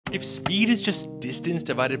If speed is just distance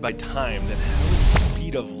divided by time, then how is the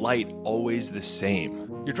speed of light always the same?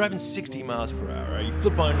 You're driving 60 miles per hour, right? You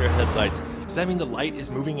flip on your headlights. Does that mean the light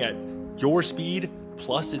is moving at your speed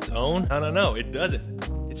plus its own? No, it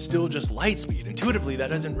doesn't. It's still just light speed. Intuitively, that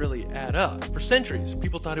doesn't really add up. For centuries,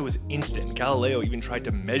 people thought it was instant. Galileo even tried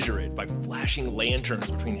to measure it by flashing lanterns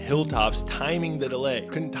between hilltops, timing the delay.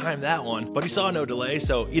 Couldn't time that one, but he saw no delay,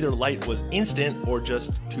 so either light was instant or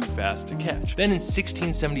just too fast to catch. Then in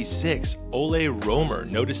 1676, Ole Romer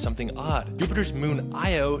noticed something odd. Jupiter's moon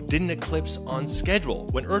Io didn't eclipse on schedule.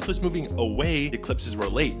 When Earth was moving away, the eclipses were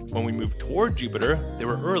late. When we moved toward Jupiter, they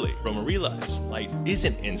were early. Romer realized light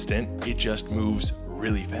isn't instant, it just moves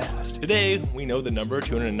really fast. Today, we know the number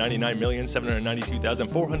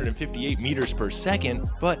 299,792,458 meters per second,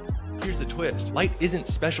 but here's the twist. Light isn't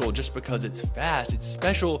special just because it's fast. It's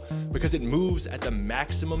special because it moves at the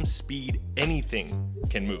maximum speed anything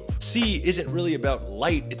can move. C isn't really about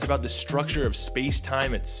light, it's about the structure of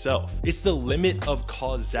space-time itself. It's the limit of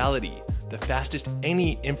causality, the fastest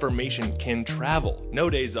any information can travel. No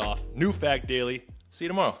days off. New fact daily. See you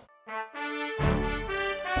tomorrow.